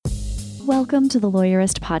Welcome to the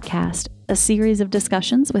Lawyerist Podcast, a series of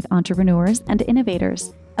discussions with entrepreneurs and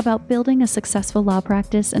innovators about building a successful law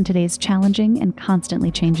practice in today's challenging and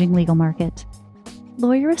constantly changing legal market.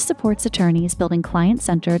 Lawyerist supports attorneys building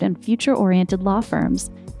client-centered and future-oriented law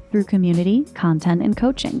firms through community, content, and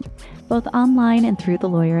coaching, both online and through the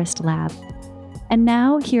Lawyerist Lab. And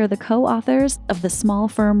now, here are the co-authors of the Small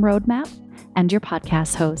Firm Roadmap and your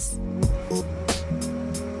podcast hosts.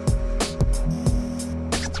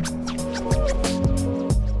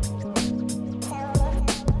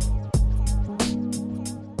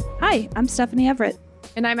 Hi, I'm Stephanie Everett.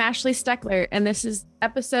 And I'm Ashley Steckler, and this is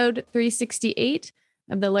episode 368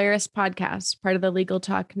 of the Lawyerist Podcast, part of the Legal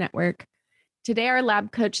Talk Network. Today, our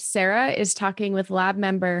lab coach, Sarah, is talking with lab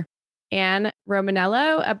member Anne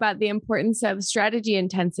Romanello about the importance of strategy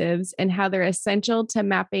intensives and how they're essential to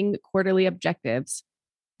mapping quarterly objectives.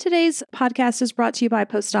 Today's podcast is brought to you by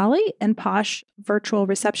Postali and Posh Virtual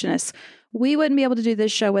Receptionists. We wouldn't be able to do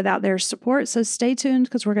this show without their support, so stay tuned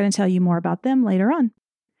because we're going to tell you more about them later on.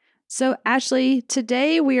 So, Ashley,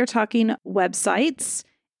 today we are talking websites,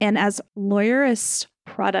 and as Lawyerist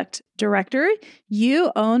Product Director, you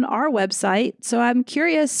own our website. So I'm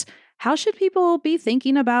curious, how should people be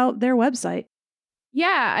thinking about their website?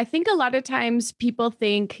 Yeah, I think a lot of times people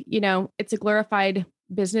think, it's a glorified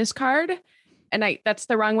business card, and that's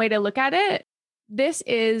the wrong way to look at it. This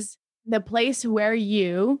is the place where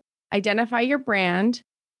you identify your brand.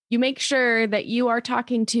 You make sure that you are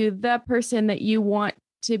talking to the person that you want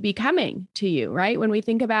to be coming to you, right? When we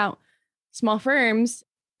think about small firms,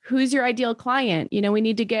 who's your ideal client? We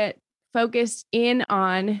need to get focused in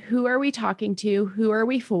on who are we talking to? Who are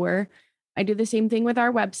we for? I do the same thing with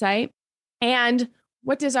our website. And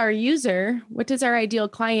what does our ideal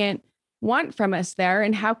client want from us there?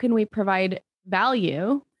 And how can we provide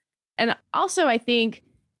value? And also, I think,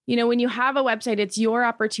 when you have a website, it's your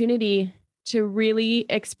opportunity to really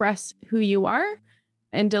express who you are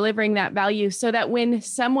and delivering that value so that when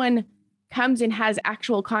someone comes and has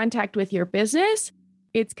actual contact with your business,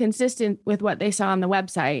 it's consistent with what they saw on the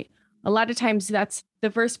website. A lot of times that's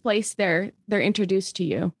the first place they're introduced to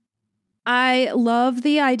you. I love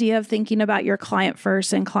the idea of thinking about your client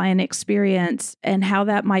first and client experience and how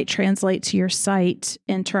that might translate to your site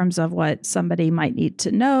in terms of what somebody might need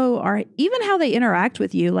to know or even how they interact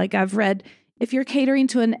with you. Like I've read, if you're catering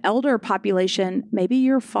to an elder population, maybe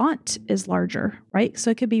your font is larger, right?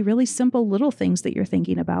 So it could be really simple little things that you're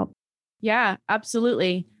thinking about. Yeah,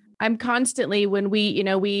 absolutely. I'm constantly, when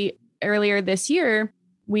we earlier this year,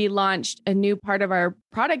 we launched a new part of our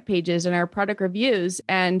product pages and our product reviews.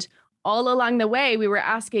 And all along the way, we were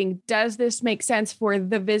asking, does this make sense for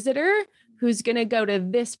the visitor who's going to go to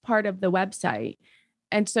this part of the website?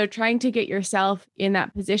 And so trying to get yourself in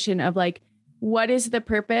that position of like, what is the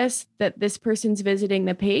purpose that this person's visiting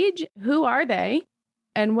the page? Who are they?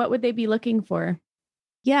 And what would they be looking for?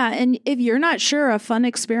 Yeah. And if you're not sure, a fun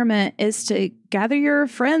experiment is to gather your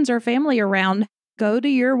friends or family around, go to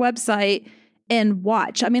your website and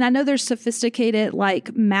watch. I mean, I know there's sophisticated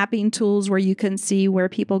like mapping tools where you can see where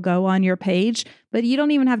people go on your page, but you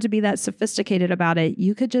don't even have to be that sophisticated about it.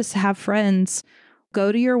 You could just have friends go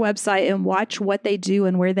to your website and watch what they do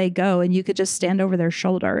and where they go. And you could just stand over their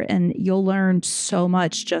shoulder and you'll learn so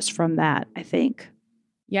much just from that, I think.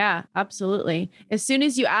 Yeah, absolutely. As soon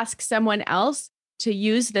as you ask someone else to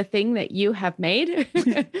use the thing that you have made,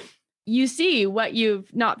 you see what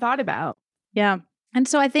you've not thought about. Yeah. And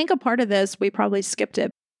so I think a part of this, we probably skipped it,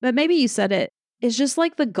 but maybe you said it, is just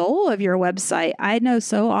like the goal of your website. I know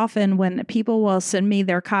so often when people will send me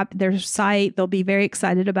their site, they'll be very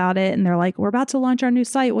excited about it. And they're like, we're about to launch our new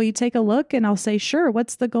site. Will you take a look? And I'll say, sure.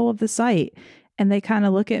 What's the goal of the site? And they kind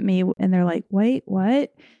of look at me and they're like, wait,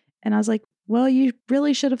 what? And I was like, well, you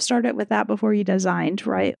really should have started with that before you designed,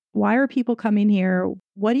 right? Why are people coming here?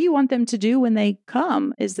 What do you want them to do when they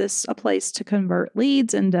come? Is this a place to convert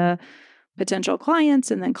leads into potential clients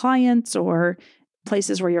and then clients, or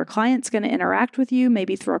places where your client's going to interact with you,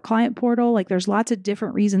 maybe through a client portal? Like there's lots of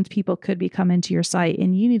different reasons people could be coming to your site,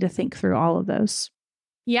 and you need to think through all of those.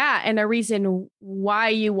 Yeah. And a reason why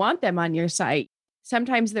you want them on your site.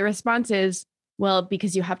 Sometimes the response is, well,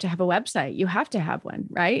 because you have to have a website, you have to have one,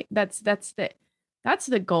 right? That's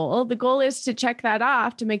the goal. The goal is to check that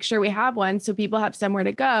off to make sure we have one so people have somewhere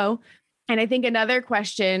to go. And I think another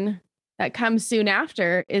question that comes soon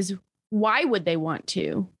after is, why would they want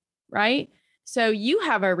to, right? So you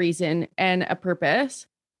have a reason and a purpose,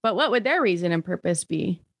 but what would their reason and purpose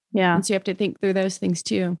be? Yeah. And so you have to think through those things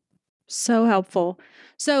too. So helpful.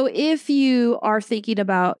 So if you are thinking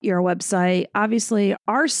about your website, obviously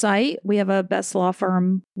our site, we have a Best Law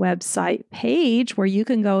Firm website page where you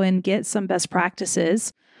can go and get some best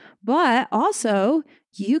practices. But also,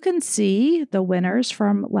 you can see the winners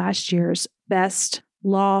from last year's Best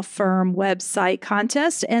Law Firm Website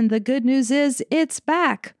Contest. And the good news is it's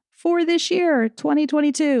back for this year,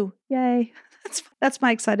 2022. Yay. That's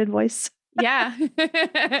my excited voice. Yeah.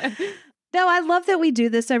 No, I love that we do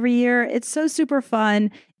this every year. It's so super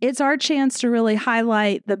fun. It's our chance to really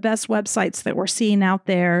highlight the best websites that we're seeing out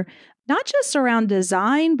there, not just around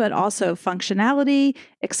design, but also functionality,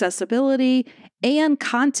 accessibility, and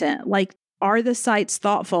content. Like, are the sites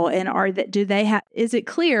thoughtful, and is it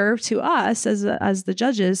clear to us as the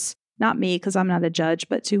judges, not me, because I'm not a judge,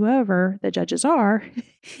 but to whoever the judges are,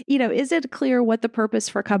 is it clear what the purpose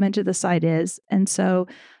for coming to the site is? And so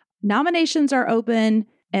nominations are open.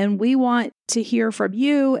 And we want to hear from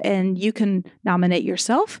you, and you can nominate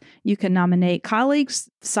yourself. You can nominate colleagues,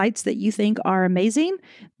 sites that you think are amazing.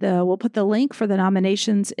 We'll put the link for the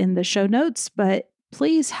nominations in the show notes, but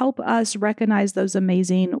please help us recognize those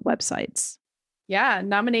amazing websites. Yeah,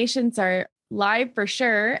 nominations are live for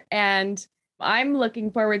sure. And I'm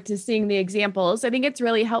looking forward to seeing the examples. I think it's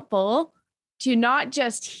really helpful to not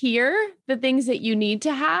just hear the things that you need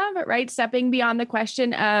to have, right? Stepping beyond the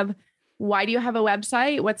question of, why do you have a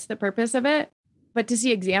website? What's the purpose of it? But to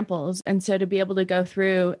see examples. And so to be able to go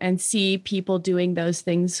through and see people doing those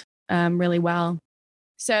things really well.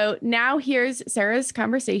 So now here's Sarah's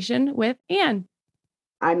conversation with Anne.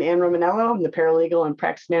 I'm Anne Romanello. I'm the paralegal and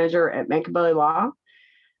practice manager at Machiavelli Law.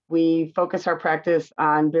 We focus our practice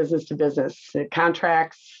on business to business,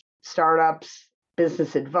 contracts, startups,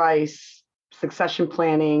 business advice, succession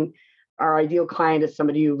planning. Our ideal client is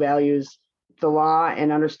somebody who values the law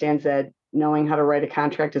and understands that knowing how to write a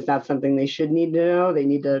contract is not something they should need to know. They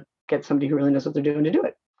need to get somebody who really knows what they're doing to do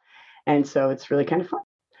it. And so it's really kind of fun.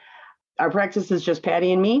 Our practice is just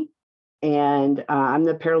Patty and me. And I'm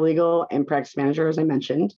the paralegal and practice manager, as I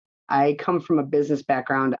mentioned. I come from a business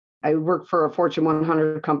background. I work for a Fortune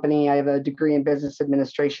 100 company. I have a degree in business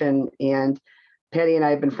administration. And Patty and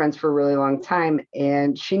I have been friends for a really long time.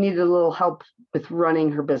 And she needed a little help with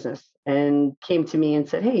running her business and came to me and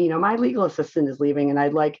said, hey, my legal assistant is leaving and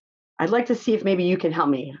I'd like to see if maybe you can help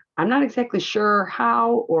me. I'm not exactly sure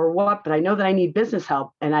how or what, but I know that I need business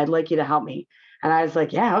help and I'd like you to help me. And I was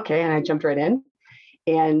like, yeah, okay. And I jumped right in.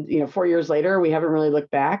 And, 4 years later, we haven't really looked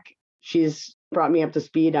back. She's brought me up to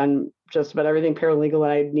speed on just about everything paralegal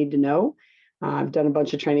that I need to know. I've done a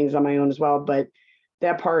bunch of trainings on my own as well, but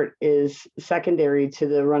that part is secondary to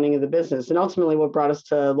the running of the business. And ultimately what brought us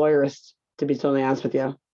to Lawyerist, to be totally honest with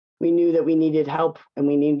you. We knew that we needed help and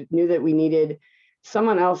we knew that we needed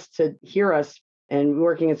someone else to hear us, and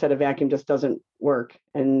working inside a vacuum just doesn't work.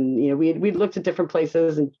 And, we'd looked at different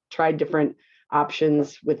places and tried different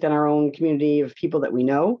options within our own community of people that we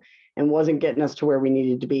know and wasn't getting us to where we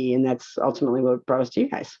needed to be. And that's ultimately what brought us to you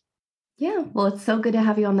guys. Yeah, well, it's so good to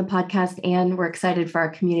have you on the podcast, and we're excited for our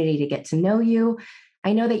community to get to know you.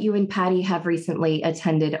 I know that you and Patty have recently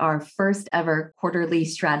attended our first ever quarterly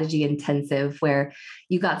strategy intensive, where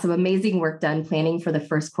you got some amazing work done planning for the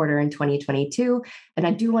first quarter in 2022. And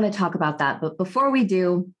I do want to talk about that. But before we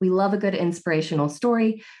do, we love a good inspirational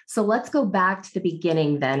story. So let's go back to the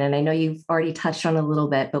beginning then. And I know you've already touched on it a little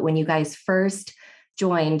bit, but when you guys first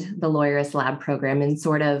joined the Lawyerist Lab program and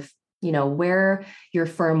sort of where your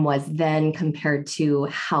firm was then compared to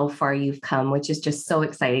how far you've come, which is just so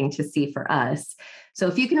exciting to see for us. So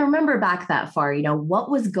if you can remember back that far, what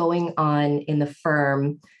was going on in the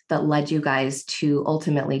firm that led you guys to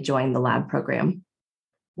ultimately join the lab program?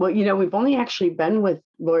 Well, we've only actually been with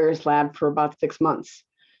Lawyerist Lab for about 6 months.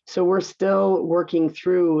 So we're still working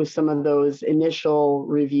through some of those initial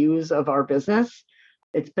reviews of our business.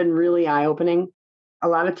 It's been really eye-opening. A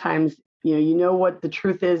lot of times, you know what the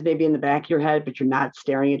truth is maybe in the back of your head, but you're not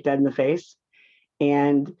staring it dead in the face.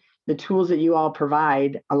 And the tools that you all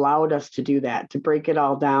provide allowed us to do that, to break it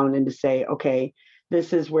all down and to say, okay,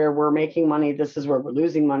 this is where we're making money. This is where we're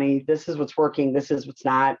losing money. This is what's working. This is what's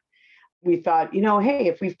not. We thought, hey,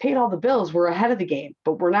 if we've paid all the bills, we're ahead of the game,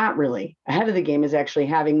 but we're not really. Ahead of the game is actually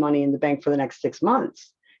having money in the bank for the next 6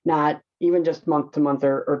 months, not even just month to month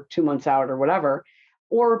or 2 months out or whatever,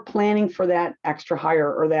 or planning for that extra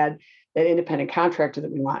hire or that independent contractor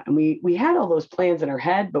that we want. And we had all those plans in our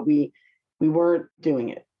head, but we weren't doing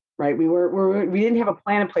it, right? We didn't have a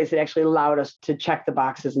plan in place that actually allowed us to check the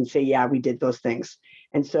boxes and say, yeah, we did those things.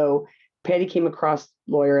 And so Patty came across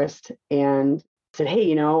Lawyerist and said,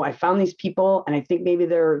 hey, I found these people and I think maybe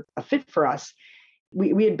they're a fit for us.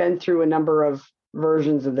 We had been through a number of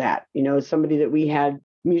versions of that, somebody that we had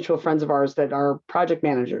mutual friends of ours that are project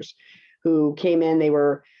managers who came in, they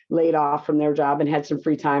were laid off from their job and had some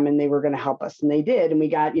free time and they were going to help us. And they did. And we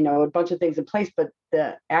got, a bunch of things in place, but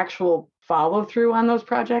the actual follow through on those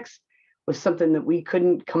projects was something that we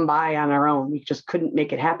couldn't come by on our own. We just couldn't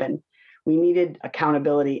make it happen. We needed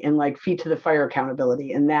accountability and like feet to the fire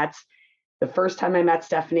accountability. And that's the first time I met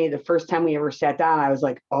Stephanie, the first time we ever sat down, I was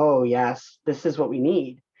like, oh yes, this is what we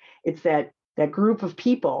need. It's that group of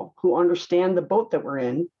people who understand the boat that we're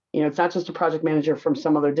in. You know, it's not just a project manager from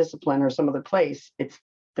some other discipline or some other place. It's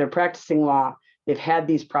they're practicing law. They've had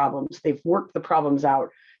these problems. They've worked the problems out.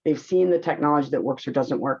 They've seen the technology that works or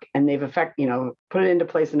doesn't work, and they've put it into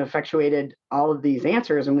place and effectuated all of these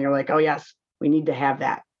answers. And we were like, oh yes, we need to have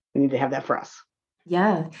that. We need to have that for us.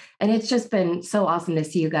 Yeah. And it's just been so awesome to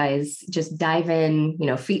see you guys just dive in,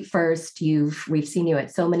 feet first. We've seen you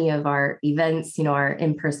at so many of our events, our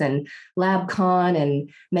in-person LabCon and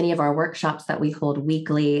many of our workshops that we hold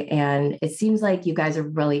weekly. And it seems like you guys are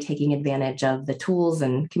really taking advantage of the tools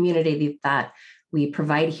and community that we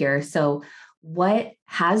provide here. So what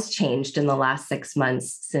has changed in the last 6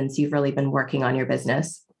 months since you've really been working on your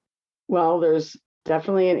business? Well, there's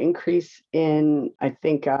definitely an increase in, I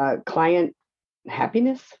think, client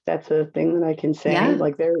happiness. That's a thing that I can say. Yeah.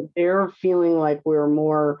 Like they're feeling like we're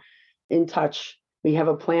more in touch. We have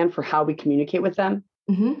a plan for how we communicate with them.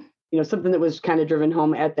 Mm-hmm. Something that was kind of driven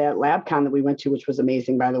home at that LabCon that we went to, which was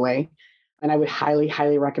amazing, by the way. And I would highly,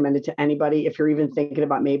 highly recommend it to anybody. If you're even thinking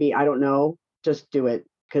about maybe, I don't know, just do it.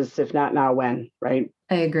 Because if not now, when, right?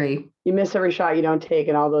 I agree. You miss every shot you don't take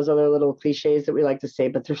and all those other little cliches that we like to say,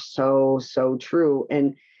 but they're so, so true.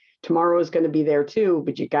 And tomorrow is going to be there too,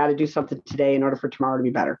 but you got to do something today in order for tomorrow to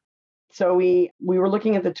be better. So we were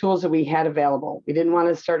looking at the tools that we had available. We didn't want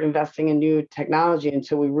to start investing in new technology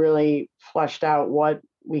until we really fleshed out what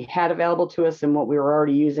we had available to us and what we were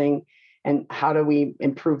already using and how do we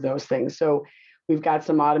improve those things. So we've got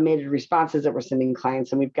some automated responses that we're sending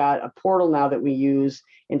clients, and we've got a portal now that we use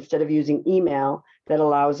instead of using email that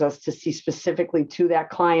allows us to see specifically to that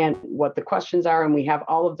client what the questions are. And we have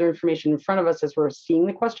all of their information in front of us as we're seeing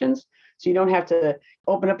the questions. So you don't have to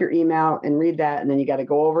open up your email and read that. And then you got to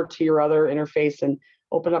go over to your other interface and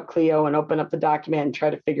open up Clio and open up the document and try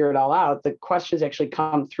to figure it all out. The questions actually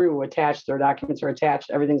come through attached. Their documents are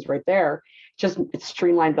attached. Everything's right there. It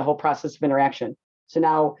streamlined the whole process of interaction. So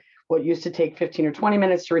now what used to take 15 or 20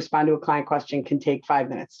 minutes to respond to a client question can take 5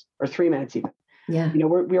 minutes or 3 minutes even. Yeah.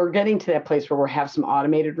 We're getting to that place where we have some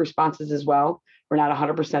automated responses as well. We're not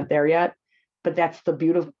 100% there yet, but that's the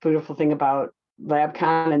beautiful, beautiful thing about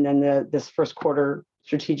LabCon and then this first quarter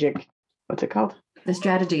strategic, what's it called? The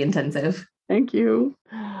strategy intensive. Thank you.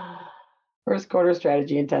 First quarter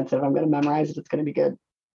strategy intensive. I'm going to memorize it. It's going to be good.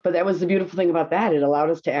 But that was the beautiful thing about that. It allowed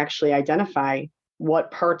us to actually identify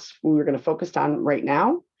what parts we were going to focus on right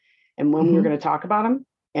now and when we were going to talk about them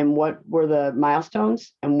and what were the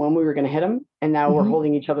milestones and when we were going to hit them. And now we're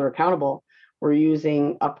holding each other accountable. We're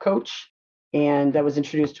using UpCoach, and that was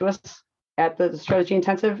introduced to us at the strategy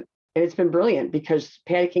intensive. And it's been brilliant because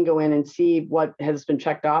Patty can go in and see what has been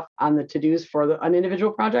checked off on the to-dos for an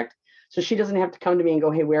individual project. So she doesn't have to come to me and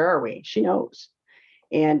go, hey, where are we? She knows.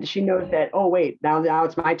 And she knows that, oh, wait, now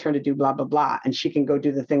it's my turn to do blah, blah, blah. And she can go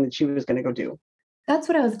do the thing that she was going to go do. That's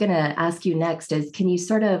what I was going to ask you next is, can you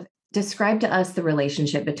sort of describe to us the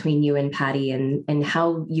relationship between you and Patty and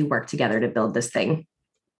how you work together to build this thing?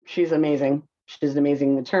 She's amazing. She's an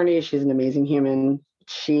amazing attorney. She's an amazing human.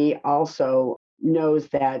 She also knows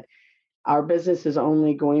that our business is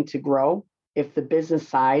only going to grow if the business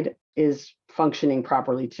side is functioning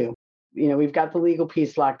properly too. We've got the legal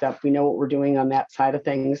piece locked up. We know what we're doing on that side of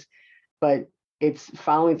things, but it's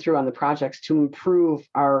following through on the projects to improve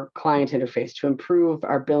our client interface, to improve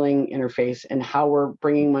our billing interface and how we're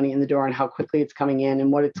bringing money in the door and how quickly it's coming in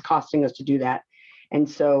and what it's costing us to do that. And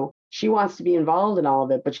so she wants to be involved in all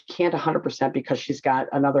of it, but she can't 100% because she's got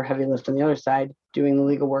another heavy lift on the other side doing the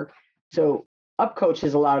legal work. So UpCoach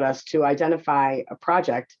has allowed us to identify a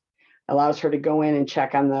project, allows her to go in and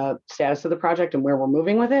check on the status of the project and where we're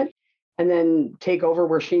moving with it, and then take over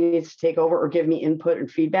where she needs to take over or give me input and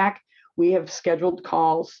feedback. We have scheduled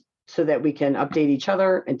calls so that we can update each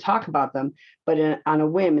other and talk about them. But on a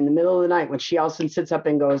whim, in the middle of the night, when she also sits up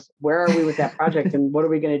and goes, where are we with that project and what are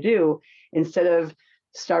we going to do? Instead of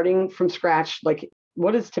starting from scratch, like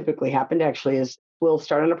what has typically happened actually is we'll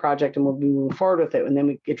start on a project and we'll be moving forward with it. And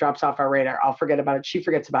then it drops off our radar. I'll forget about it. She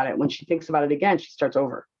forgets about it. When she thinks about it again, she starts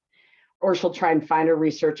over. Or she'll try and find her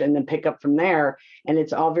research and then pick up from there. And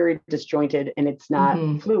it's all very disjointed and it's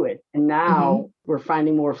not fluid. And now we're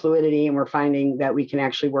finding more fluidity and we're finding that we can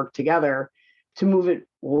actually work together to move it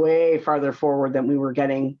way farther forward than we were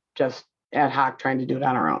getting just ad hoc trying to do it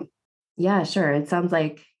on our own. Yeah, sure. It sounds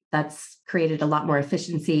like that's created a lot more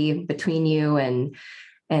efficiency between you and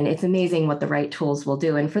And it's amazing what the right tools will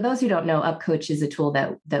do. And for those who don't know, UpCoach is a tool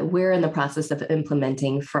that we're in the process of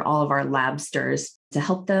implementing for all of our labsters to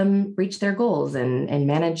help them reach their goals and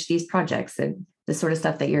manage these projects and the sort of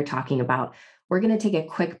stuff that you're talking about. We're going to take a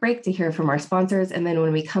quick break to hear from our sponsors. And then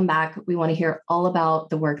when we come back, we want to hear all about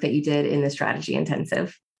the work that you did in the strategy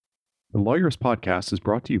intensive. The Lawyerist Podcast is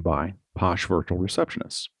brought to you by Posh Virtual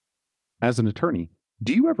Receptionists. As an attorney,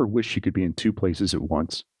 do you ever wish you could be in two places at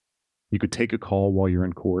once? You could take a call while you're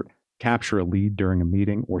in court, capture a lead during a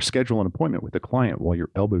meeting, or schedule an appointment with a client while you're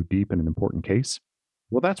elbow deep in an important case?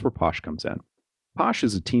 Well, that's where Posh comes in. Posh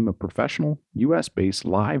is a team of professional, US-based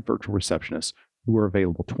live virtual receptionists who are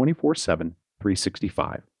available 24/7,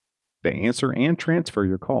 365. They answer and transfer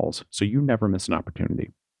your calls, so you never miss an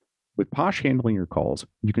opportunity. With Posh handling your calls,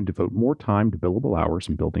 you can devote more time to billable hours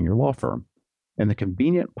in building your law firm. And the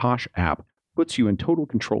convenient Posh app puts you in total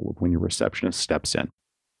control of when your receptionist steps in.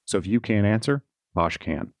 So if you can't answer, Posh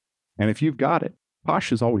can. And if you've got it,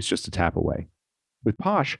 Posh is always just a tap away. With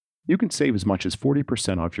Posh, you can save as much as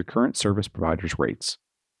 40% off your current service provider's rates.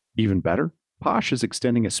 Even better, Posh is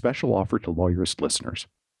extending a special offer to Lawyerist listeners.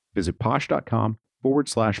 Visit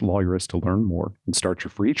posh.com/Lawyerist to learn more and start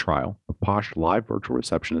your free trial of Posh Live Virtual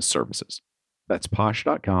Receptionist services. That's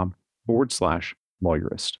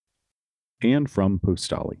posh.com/Lawyerist. And from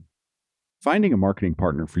Postali. Finding a marketing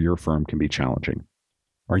partner for your firm can be challenging.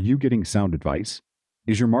 Are you getting sound advice?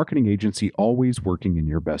 Is your marketing agency always working in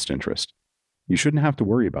your best interest? You shouldn't have to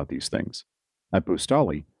worry about these things. At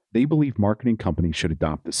Postali, they believe marketing companies should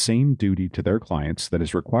adopt the same duty to their clients that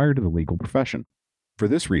is required of the legal profession. For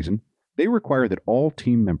this reason, they require that all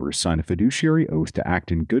team members sign a fiduciary oath to act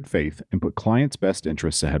in good faith and put clients' best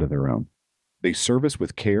interests ahead of their own. They service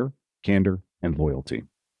with care, candor, and loyalty.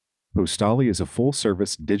 Postali is a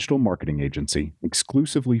full-service digital marketing agency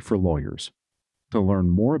exclusively for lawyers. To learn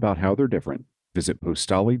more about how they're different, visit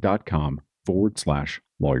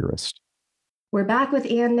postali.com/Lawyerist. We're back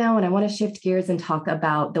with Anne now, and I want to shift gears and talk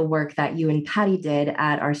about the work that you and Patty did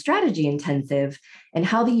at our strategy intensive and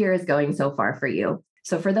how the year is going so far for you.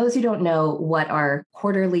 So for those who don't know what our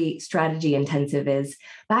quarterly strategy intensive is,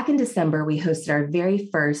 back in December, we hosted our very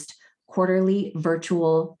first quarterly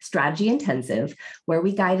virtual strategy intensive, where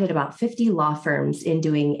we guided about 50 law firms in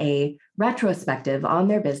doing a retrospective on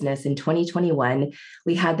their business in 2021.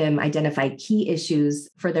 We had them identify key issues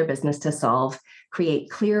for their business to solve, create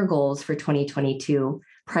clear goals for 2022,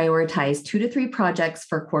 prioritize 2 to 3 projects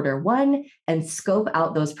for quarter one, and scope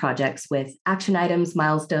out those projects with action items,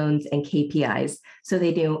 milestones, and KPIs so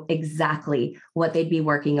they knew exactly what they'd be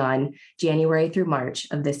working on January through March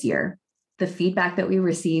of this year. The feedback that we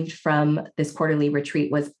received from this quarterly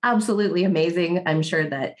retreat was absolutely amazing. I'm sure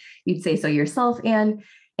that you'd say so yourself, Anne.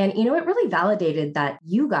 And, it really validated that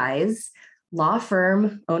you guys, law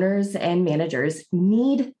firm owners and managers,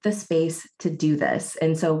 need the space to do this.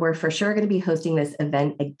 And so we're for sure going to be hosting this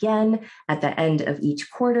event again at the end of each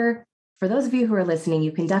quarter. For those of you who are listening,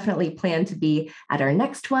 you can definitely plan to be at our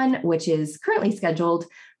next one, which is currently scheduled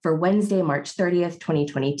for Wednesday, March 30th,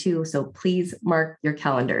 2022. So please mark your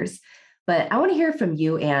calendars. But I want to hear from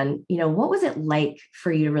you, Anne. What was it like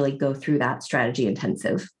for you to really go through that strategy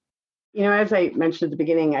intensive? As I mentioned at the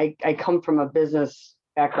beginning, I come from a business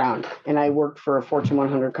background and I worked for a Fortune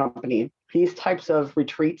 100 company. These types of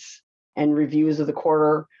retreats and reviews of the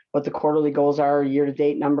quarter, what the quarterly goals are,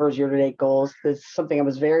 year-to-date numbers, year-to-date goals, is something I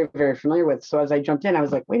was very, very familiar with. So as I jumped in, I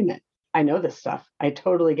was like, wait a minute, I know this stuff. I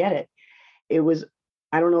totally get it. It was,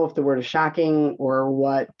 I don't know if the word is shocking or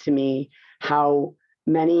what to me, how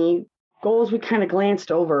many goals we kind of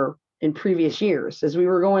glanced over in previous years as we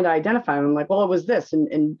were going to identify them. I'm like, well, it was this.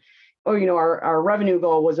 Our revenue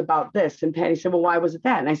goal was about this. And Patty said, well, why was it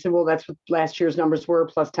that? And I said, well, that's what last year's numbers were,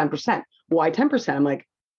 plus 10%. Why 10%? I'm like,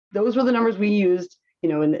 those were the numbers we used,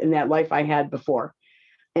 in that life I had before.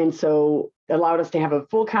 And so it allowed us to have a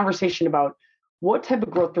full conversation about what type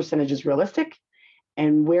of growth percentage is realistic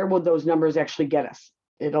and where would those numbers actually get us.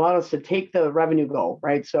 It allowed us to take the revenue goal,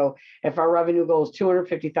 right? So if our revenue goal is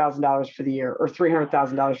 $250,000 for the year or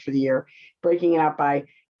 $300,000 for the year, breaking it out by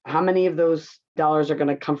how many of those dollars are going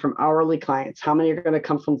to come from hourly clients, how many are going to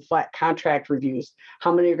come from flat contract reviews,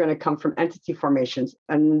 how many are going to come from entity formations,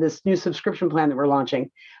 and this new subscription plan that we're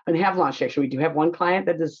launching and have launched. Actually, we do have one client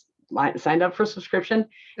that is signed up for subscription.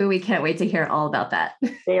 Ooh, we can't wait to hear all about that.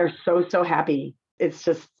 They are so happy. It's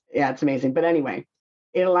just, it's amazing. But anyway,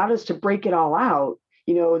 it allowed us to break it all out.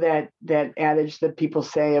 That adage that people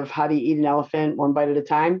say of how do you eat an elephant one bite at a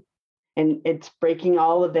time? And it's breaking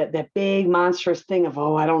all of that big monstrous thing of,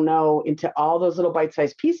 I don't know, into all those little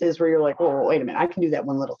bite-sized pieces where you're like, oh, wait a minute, I can do that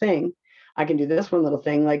one little thing. I can do this one little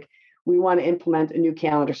thing. Like we want to implement a new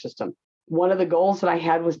calendar system. one of the goals that I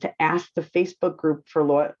had was to ask the Facebook group for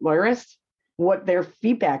lawyerists what their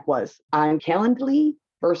feedback was on Calendly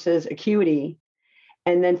versus Acuity.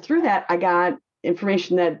 And then through that, I got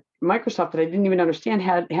information that Microsoft, that I didn't even understand,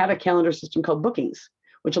 had a calendar system called Bookings,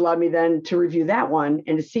 which allowed me then to review that one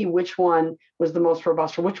and to see which one was the most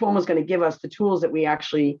robust, or which one was going to give us the tools that we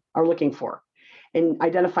actually are looking for. In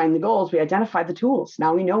identifying the goals, we identified the tools.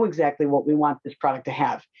 Now we know exactly what we want this product to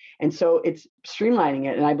have. And so it's streamlining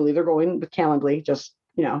it. And I believe they're going with Calendly, just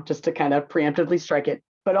to kind of preemptively strike it.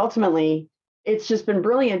 But ultimately, it's just been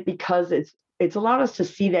brilliant because it's allowed us to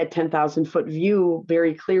see that 10,000 foot view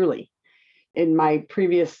very clearly. In my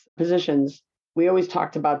previous positions, we always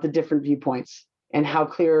talked about the different viewpoints and how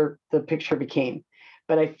clear the picture became.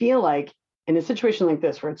 But I feel like in a situation like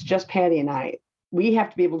this, where it's just Patty and I, we have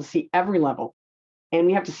to be able to see every level, and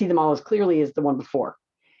we have to see them all as clearly as the one before.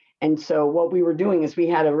 And so what we were doing is we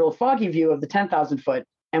had a real foggy view of the 10,000 foot,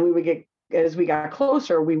 and we would get, as we got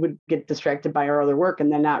closer, we would get distracted by our other work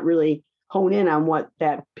and then not really hone in on what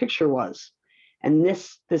that picture was. And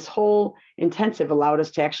this whole intensive allowed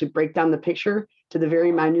us to actually break down the picture to the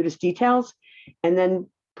very minutest details, and then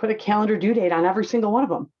put a calendar due date on every single one of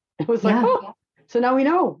them. It was like, oh, so now we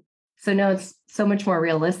know. So now it's so much more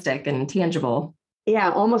realistic and tangible.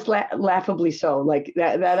 Yeah, almost laughably so. Like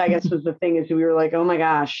that I guess was the thing, is we were like, oh my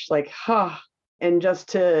gosh, like, huh. And just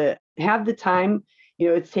to have the time,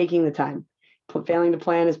 it's taking the time. Failing to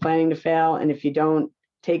plan is planning to fail. And if you don't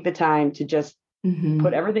take the time to just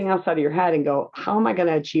put everything else out of your head and go, how am I going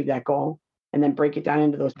to achieve that goal? And then break it down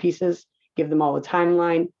into those pieces, give them all a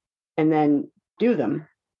timeline, and then do them.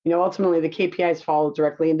 Ultimately the KPIs fall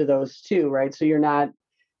directly into those too, right? So you're not,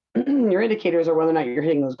 your indicators are whether or not you're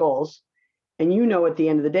hitting those goals. And at the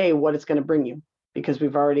end of the day what it's going to bring you, because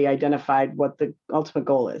we've already identified what the ultimate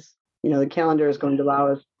goal is. The calendar is going to allow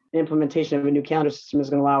us, the implementation of a new calendar system is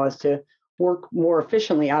going to allow us to work more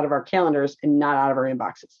efficiently out of our calendars and not out of our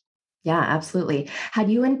inboxes. Yeah, absolutely. Had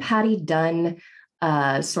you and Patty done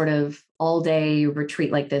a sort of all day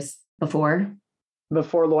retreat like this before?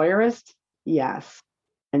 Before Lawyerist? Yes.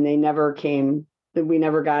 And they never came, we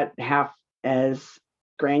never got half as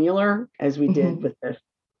granular as we did with this.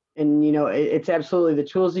 And, it's absolutely the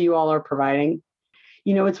tools that you all are providing.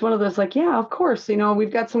 It's one of those like, yeah, of course,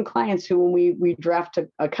 we've got some clients who, when we draft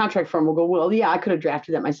a contract from, we'll go, well, yeah, I could have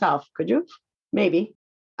drafted that myself. Could you? Maybe.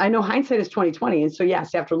 I know hindsight is 20/20. And so,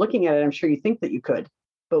 yes, after looking at it, I'm sure you think that you could,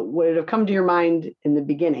 but would it have come to your mind in the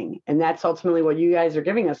beginning? And that's ultimately what you guys are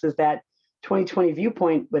giving us, is that 20/20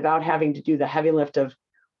 viewpoint without having to do the heavy lift of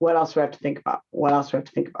what else do I have to think about? What else do I have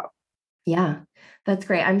to think about? Yeah, that's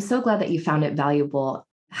great. I'm so glad that you found it valuable.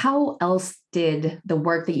 How else did the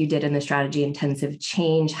work that you did in the strategy intensive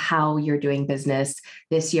change how you're doing business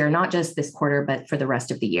this year, not just this quarter, but for the rest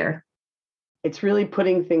of the year? It's really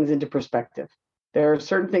putting things into perspective. There are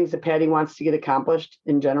certain things that Patty wants to get accomplished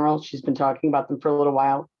in general. She's been talking about them for a little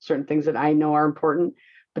while, certain things that I know are important,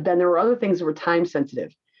 but then there were other things that were time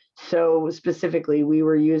sensitive. So specifically, we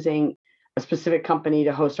were using a specific company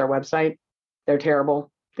to host our website. They're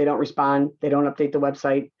terrible. They don't respond. They don't update the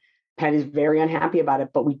website. Patty's very unhappy about it,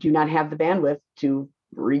 but we do not have the bandwidth to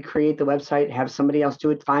recreate the website, have somebody else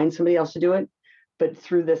do it, find somebody else to do it. But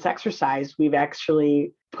through this exercise, we've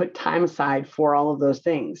actually put time aside for all of those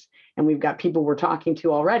things. And we've got people we're talking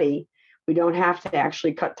to already. We don't have to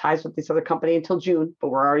actually cut ties with this other company until June, but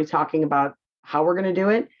we're already talking about how we're going to do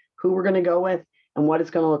it, who we're going to go with, and what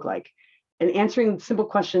it's going to look like. And answering simple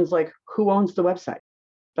questions like, who owns the website?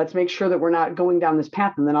 Let's make sure that we're not going down this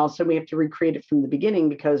path. And then also we have to recreate it from the beginning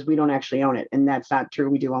because we don't actually own it. And that's not true.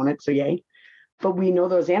 We do own it. So yay. But we know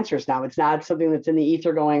those answers now. It's not something that's in the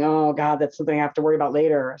ether going, oh God, that's something I have to worry about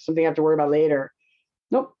later. Something I have to worry about later.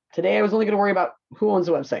 Nope. Today I was only going to worry about who owns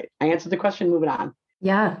the website. I answered the question, moving on.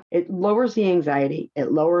 Yeah. It lowers the anxiety.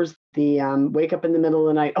 It lowers the wake up in the middle of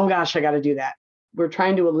the night. Oh gosh, I got to do that. We're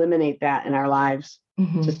trying to eliminate that in our lives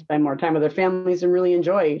to spend more time with our families and really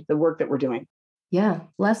enjoy the work that we're doing. Yeah.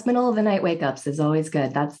 Less middle of the night wake ups is always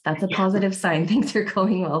good. That's a positive sign. Things are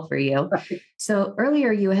going well for you. Right. So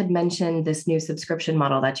earlier you had mentioned this new subscription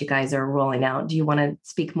model that you guys are rolling out. Do you want to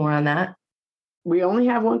speak more on that? We only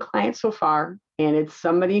have one client so far, and it's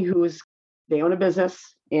somebody they own a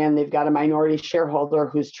business and they've got a minority shareholder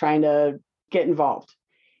who's trying to get involved.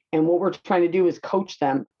 And what we're trying to do is coach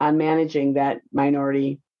them on managing that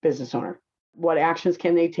minority business owner. What actions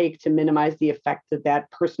can they take to minimize the effect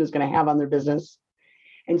that person is going to have on their business?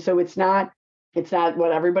 And so it's not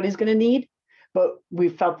what everybody's going to need, but we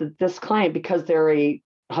felt that this client, because they're a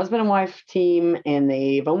husband and wife team and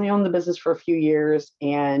they've only owned the business for a few years,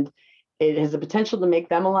 and it has the potential to make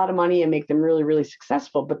them a lot of money and make them really, really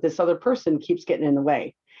successful. But this other person keeps getting in the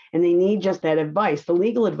way. And they need just that advice, the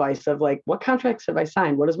legal advice of like, what contracts have I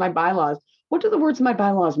signed? What is my bylaws? What do the words of my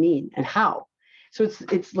bylaws mean and how? So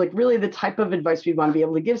it's like really the type of advice we want to be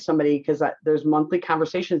able to give somebody, because there's monthly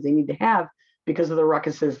conversations they need to have because of the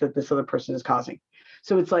ruckuses that this other person is causing.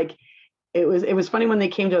 So it's like, it was funny when they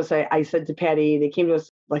came to us. I said to Patty, they came to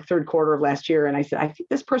us like third quarter of last year. And I said, I think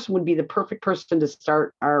this person would be the perfect person to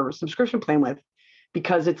start our subscription plan with,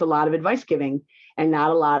 because it's a lot of advice giving and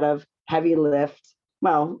not a lot of heavy lift.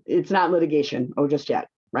 Well, it's not litigation, just yet,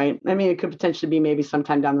 right? I mean, it could potentially be maybe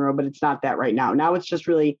sometime down the road, but it's not that right now. Now it's just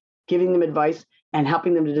really giving them advice and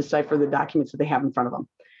helping them to decipher the documents that they have in front of them.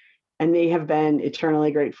 And they have been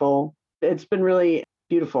eternally grateful. It's been really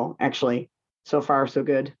beautiful, actually. So far, so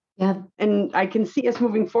good. Yeah. And I can see us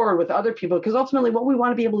moving forward with other people, because ultimately what we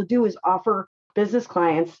want to be able to do is offer business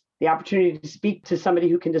clients the opportunity to speak to somebody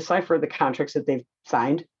who can decipher the contracts that they've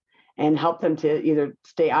signed and help them to either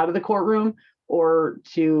stay out of the courtroom or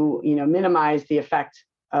to, minimize the effect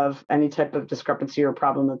of any type of discrepancy or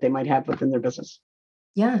problem that they might have within their business.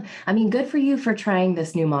 Yeah. I mean, good for you for trying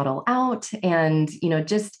this new model out. And,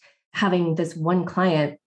 just having this one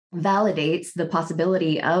client validates the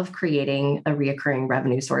possibility of creating a reoccurring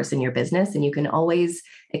revenue source in your business. And you can always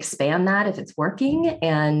expand that if it's working.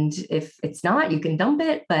 And if it's not, you can dump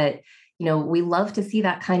it. But, we love to see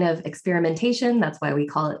that kind of experimentation. That's why we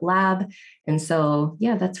call it lab. And so,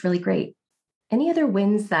 yeah, that's really great. Any other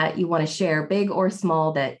wins that you want to share, big or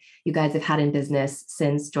small, that you guys have had in business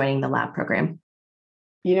since joining the lab program?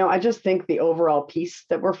 I just think the overall peace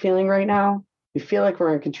that we're feeling right now, we feel like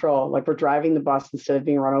we're in control, like we're driving the bus instead of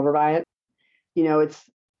being run over by it. It's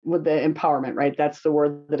with the empowerment, right? That's the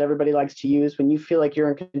word that everybody likes to use. When you feel like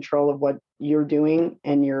you're in control of what you're doing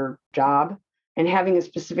and your job and having a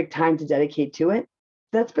specific time to dedicate to it,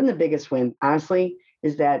 that's been the biggest win, honestly,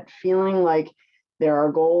 is that feeling like there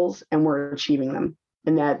are goals and we're achieving them,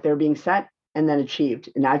 and that they're being set and then achieved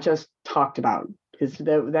and not just talked about. Because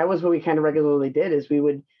that was what we kind of regularly did, is we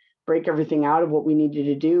would break everything out of what we needed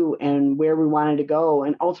to do and where we wanted to go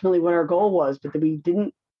and ultimately what our goal was, but that we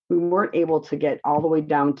weren't able to get all the way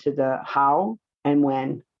down to the how and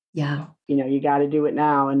when. Yeah. You got to do it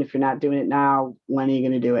now. And if you're not doing it now, when are you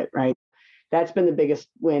going to do it? Right. That's been the biggest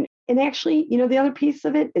win. And actually, the other piece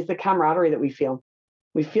of it is the camaraderie that we feel.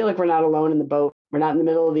 We feel like we're not alone in the boat. We're not in the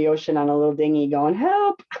middle of the ocean on a little dinghy going,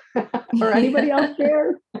 help, or anybody else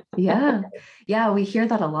there. Yeah. Yeah. We hear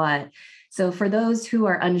that a lot. So for those who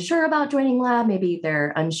are unsure about joining lab, maybe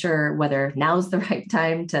they're unsure whether now's the right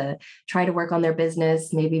time to try to work on their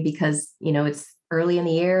business, maybe because, it's early in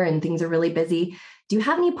the year and things are really busy. Do you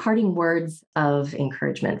have any parting words of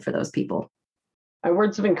encouragement for those people? My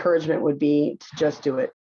words of encouragement would be to just do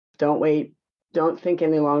it. Don't wait. Don't think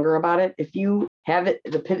any longer about it. If you have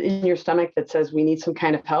the pit in your stomach that says we need some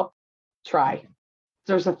kind of help, try.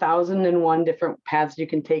 There's 1,001 different paths you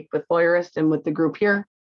can take with Lawyerist and with the group here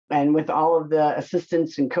and with all of the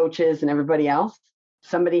assistants and coaches and everybody else.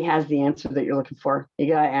 Somebody has the answer that you're looking for. You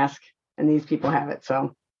got to ask, and these people have it.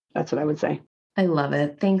 So that's what I would say. I love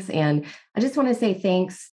it. Thanks, Anne. I just want to say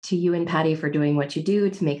thanks to you and Patty for doing what you do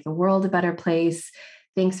to make the world a better place.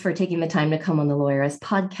 Thanks for taking the time to come on the Lawyerist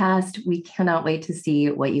podcast. We cannot wait to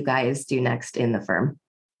see what you guys do next in the firm.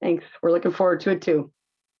 Thanks. We're looking forward to it too.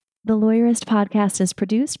 The Lawyerist podcast is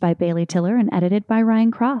produced by Bailey Tiller and edited by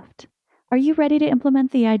Ryan Croft. Are you ready to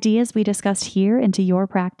implement the ideas we discussed here into your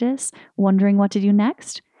practice? Wondering what to do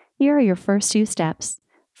next? Here are your first 2 steps.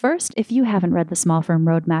 First, if you haven't read the Small Firm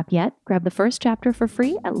Roadmap yet, grab the first chapter for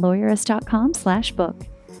free at lawyerist.com/book.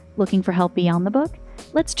 Looking for help beyond the book?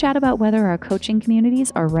 Let's chat about whether our coaching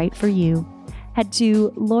communities are right for you. Head to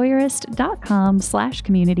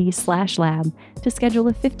lawyerist.com/community/lab to schedule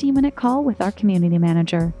a 15-minute call with our community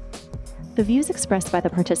manager. The views expressed by the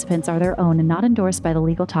participants are their own and not endorsed by the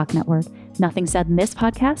Legal Talk Network. Nothing said in this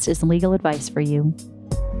podcast is legal advice for you.